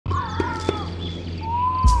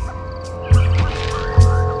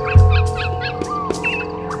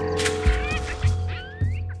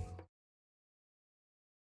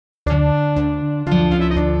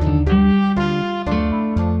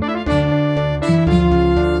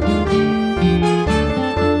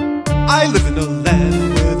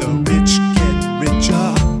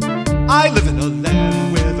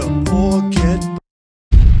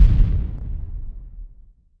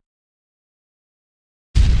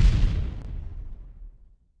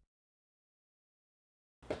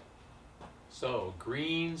So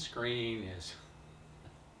green screen is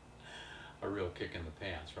a real kick in the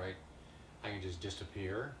pants, right? I can just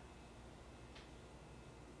disappear.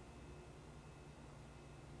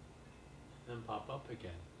 And then pop up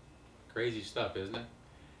again. Crazy stuff, isn't it?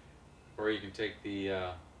 Or you can take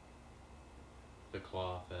the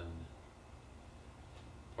cloth and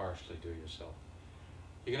partially do it yourself.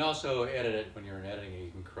 You can also edit it when you're in editing.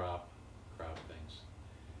 You can crop things.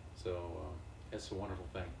 So it's a wonderful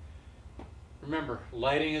thing. Remember,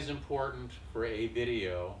 lighting is important for a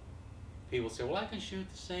video. People say, well, I can shoot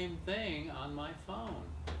the same thing on my phone.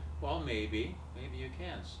 Well, maybe you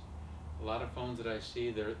can. A lot of phones that I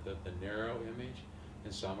see, they're the narrow image,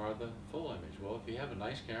 and some are the full image. Well, if you have a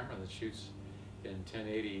nice camera that shoots in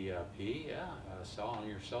 1080p, yeah, on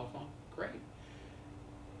your cell phone, great.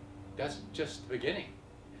 That's just the beginning.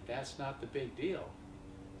 That's not the big deal.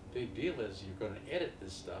 The big deal is you're going to edit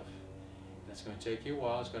this stuff, and it's going to take you a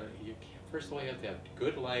while. First of all, you have to have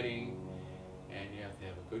good lighting, and you have to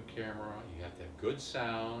have a good camera. You have to have good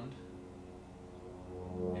sound,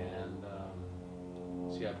 and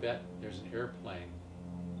see, I bet there's an airplane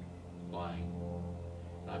flying,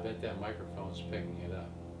 and I bet that microphone's picking it up.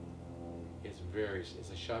 It's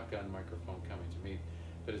a shotgun microphone coming to me,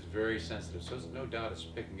 but it's very sensitive, so no doubt it's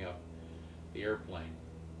picking up the airplane.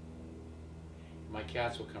 My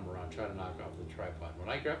cats will come around, try to knock off the tripod. When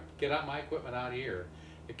I get out my equipment out here,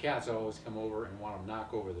 the cats always come over and want to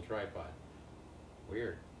knock over the tripod.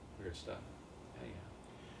 Weird stuff. Anyhow,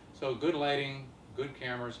 so good lighting, good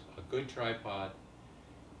cameras, a good tripod.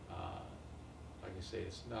 Like I say,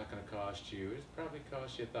 it's not going to cost you. It probably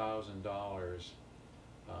costs you $1,000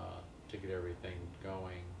 to get everything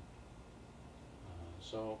going.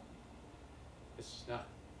 So it's not.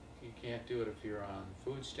 You can't do it if you're on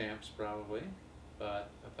food stamps, probably, but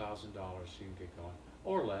 $1,000 you can get going,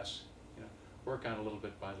 or less. You know, work on a little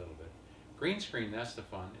bit by little bit. Green screen, that's the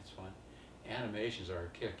fun. It's fun. Animations are a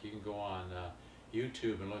kick. You can go on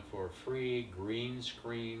YouTube and look for free green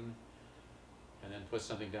screen, and then put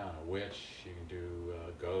something down. A witch. You can do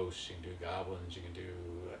ghosts. You can do goblins. You can do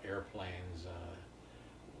airplanes,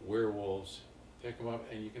 werewolves. Pick them up,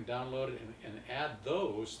 and you can download it and add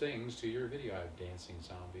those things to your video. I have dancing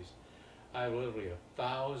zombies. I have literally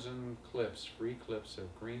 1,000 clips, free clips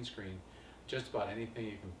of green screen, just about anything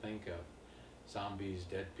you can think of. Zombies,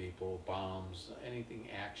 dead people, bombs, anything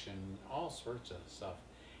action, all sorts of stuff.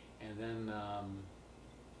 And then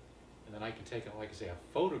I can take, like I say, a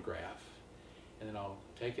photograph, and then I'll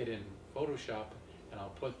take it in Photoshop, and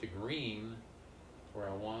I'll put the green where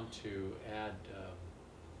I want to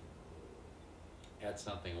add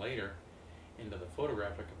something later into the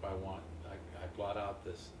photograph. If I want, I blot out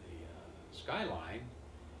the skyline,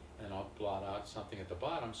 and I'll blot out something at the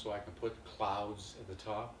bottom so I can put clouds at the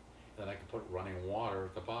top, and then I can put running water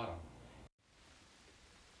at the bottom.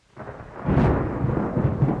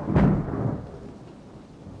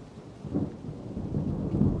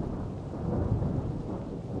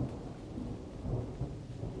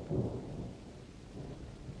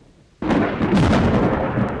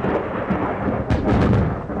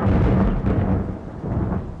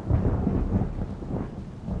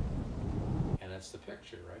 The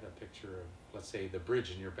picture, right? A picture of, let's say, the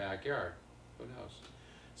bridge in your backyard. Who knows?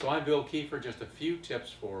 So I'm Bill Kiefer. Just a few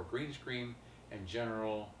tips for green screen and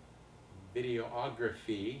general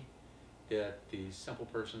videography that the simple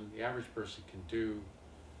person, the average person can do.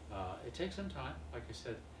 It takes some time, like I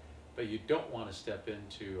said, but you don't want to step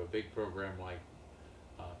into a big program like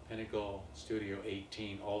Pinnacle Studio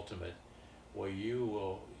 18 Ultimate, where you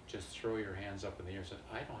will just throw your hands up in the air and say,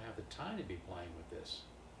 I don't have the time to be playing with this.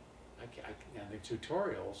 And the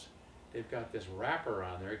tutorials, they've got this wrapper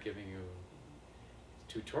on there giving you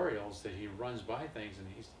tutorials that he runs by things, and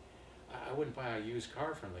I wouldn't buy a used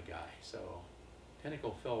car from the guy. So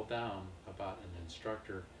Pinnacle fell down about an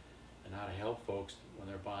instructor and how to help folks when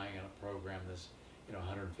they're buying a program that's, you know,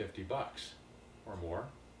 $150 or more.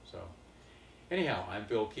 So anyhow, I'm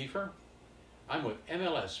Bill Kiefer. I'm with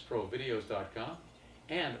MLSProVideos.com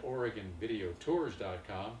and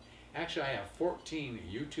OregonVideoTours.com. Actually, I have 14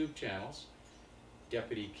 YouTube channels.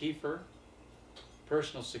 Deputy Kiefer,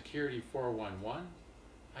 Personal Security 411.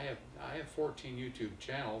 I have 14 YouTube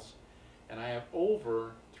channels, and I have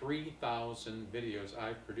over 3,000 videos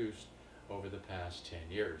I've produced over the past 10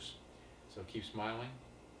 years. So keep smiling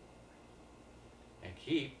and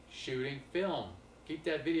keep shooting film. Keep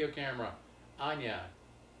that video camera on ya.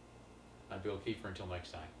 I'm Bill Kiefer. Until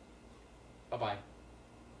next time. Bye-bye.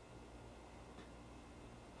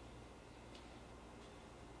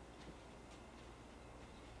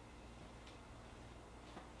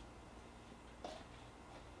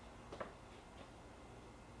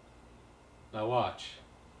 Now watch.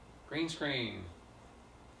 Green screen.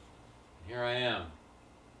 Here I am.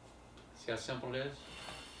 See how simple it is?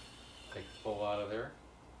 Take the pole out of there.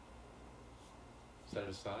 Set it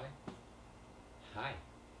aside. Hi.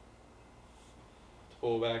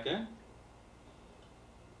 Pull back in.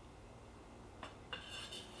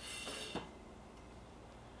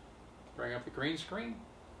 Bring up the green screen.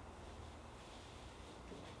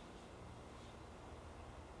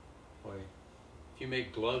 Boy, if you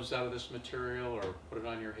make gloves out of this material or put it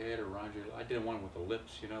on your head or around your, I did one with the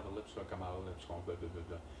lips, you know, the lips will come out of the lips going blah, blah, blah,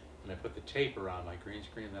 blah. And I put the tape around my green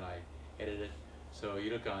screen, then I edited it. So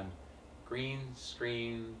you look on green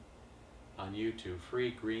screen on YouTube,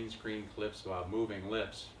 free green screen clips about moving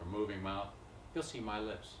lips or moving mouth. You'll see my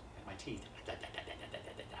lips and my teeth.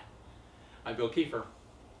 I'm Bill Kiefer.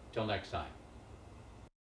 Till next time.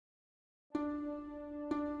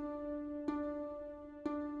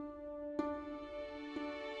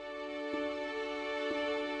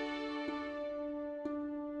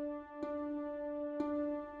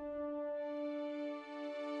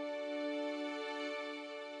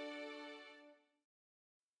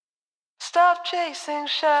 Stop chasing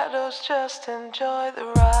shadows, just enjoy the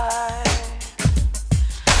ride.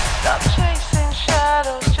 Stop chasing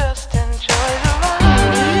shadows, just enjoy the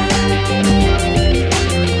ride.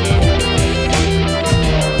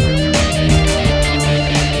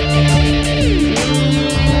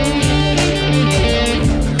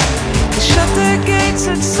 They shut their gates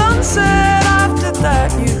at sunset, after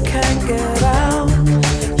that you can't get out.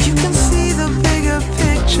 You can see the bigger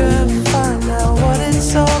picture, find out what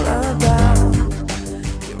it's all about.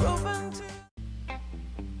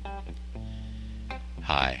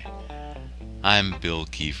 Hi, I'm Bill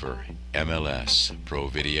Kiefer, MLS Pro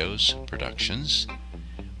Videos Productions.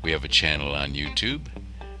 We have a channel on YouTube.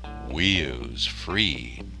 We use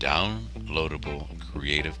free downloadable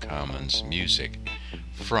Creative Commons music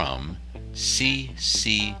from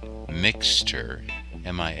CC Mixter,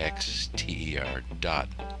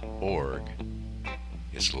 MIXTER.org.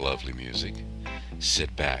 It's lovely music.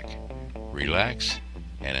 Sit back, relax,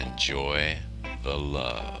 and enjoy the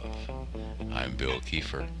love. I'm Bill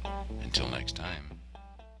Kiefer. Until next time.